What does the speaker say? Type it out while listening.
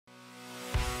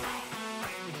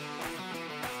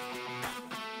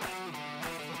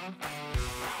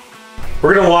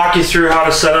We're going to walk you through how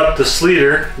to set up the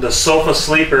Sleater, the sofa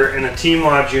sleeper, in a Team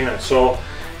Lodge unit. So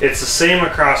it's the same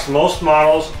across most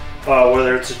models,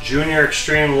 whether it's a Junior,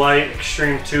 Extreme Light,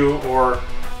 Extreme 2, or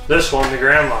this one, the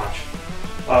Grand Lodge.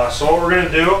 So what we're going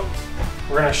to do,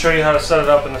 we're going to show you how to set it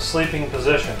up in a sleeping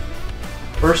position.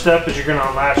 First step is you're going to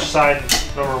unlatch side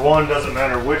number 1, doesn't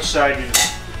matter which side you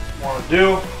want to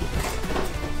do.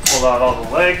 Pull out all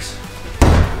the legs.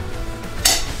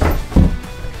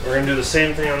 We're going to do the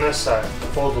same thing on this side.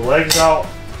 Fold the legs out.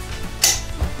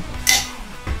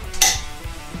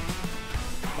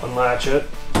 Unlatch it.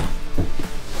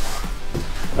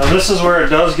 Now this is where it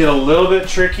does get a little bit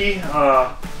tricky.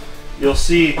 You'll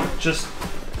see just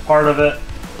part of it,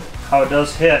 how it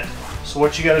does hit. So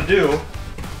what you got to do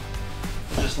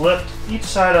is just lift each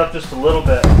side up just a little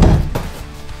bit.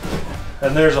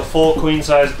 And there's a full queen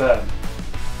size bed.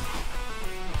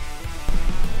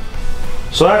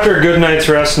 So after a good night's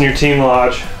rest in your Team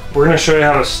Lodge, we're going to show you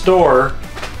how to store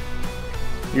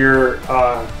your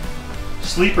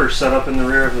sleeper set up in the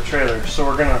rear of the trailer. So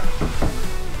we're going to,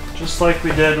 just like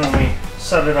we did when we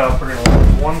set it up, we're going to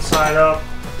lift one side up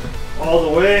all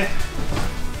the way,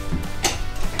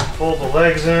 fold the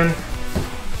legs in,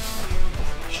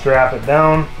 strap it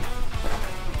down,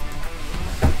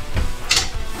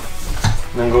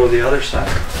 and then go to the other side.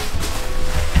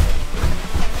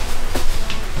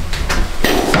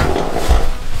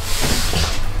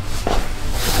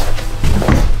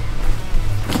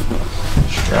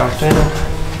 Strapped in, and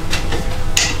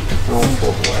we'll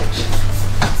fold the legs.